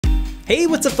Hey,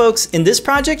 what's up folks? In this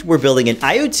project, we're building an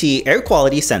IoT air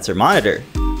quality sensor monitor.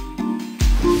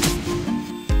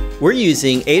 We're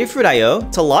using Adafruit.io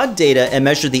to log data and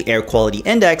measure the air quality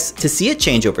index to see it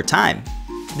change over time.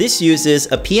 This uses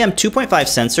a PM2.5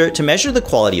 sensor to measure the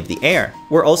quality of the air.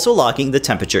 We're also logging the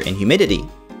temperature and humidity.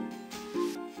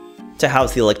 To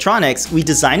house the electronics, we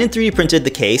designed and 3D printed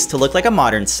the case to look like a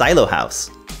modern silo house.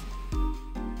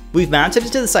 We've mounted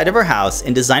it to the side of our house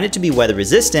and designed it to be weather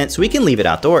resistant so we can leave it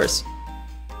outdoors.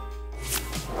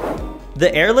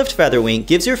 The Airlift Featherwing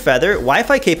gives your Feather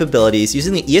Wi-Fi capabilities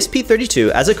using the ESP32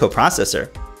 as a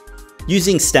coprocessor.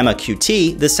 Using Stemma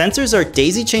QT, the sensors are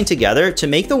daisy-chained together to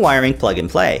make the wiring plug and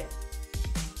play.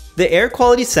 The air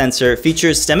quality sensor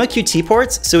features Stemma QT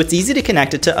ports, so it's easy to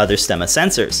connect it to other Stemma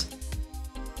sensors.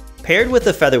 Paired with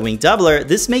the Featherwing doubler,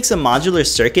 this makes a modular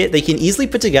circuit they can easily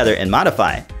put together and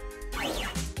modify.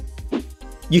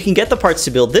 You can get the parts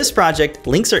to build this project,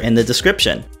 links are in the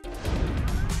description.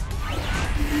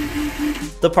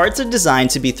 The parts are designed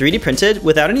to be 3D printed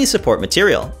without any support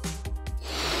material.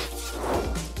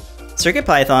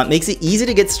 CircuitPython makes it easy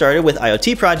to get started with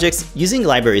IoT projects using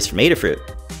libraries from Adafruit.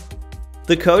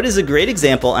 The code is a great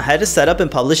example on how to set up and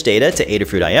publish data to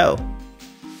Adafruit.io.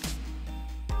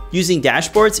 Using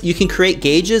dashboards, you can create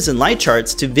gauges and light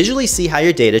charts to visually see how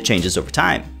your data changes over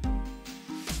time.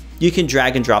 You can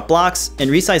drag and drop blocks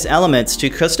and resize elements to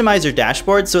customize your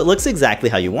dashboard so it looks exactly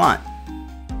how you want.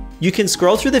 You can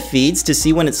scroll through the feeds to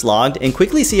see when it's logged and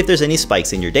quickly see if there's any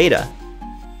spikes in your data.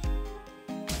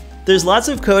 There's lots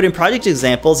of code and project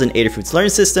examples in Adafruit's Learn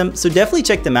system, so definitely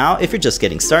check them out if you're just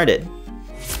getting started.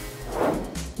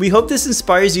 We hope this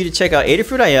inspires you to check out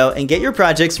Adafruit.io and get your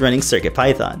projects running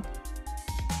CircuitPython.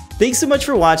 Thanks so much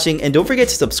for watching, and don't forget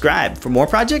to subscribe for more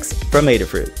projects from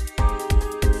Adafruit.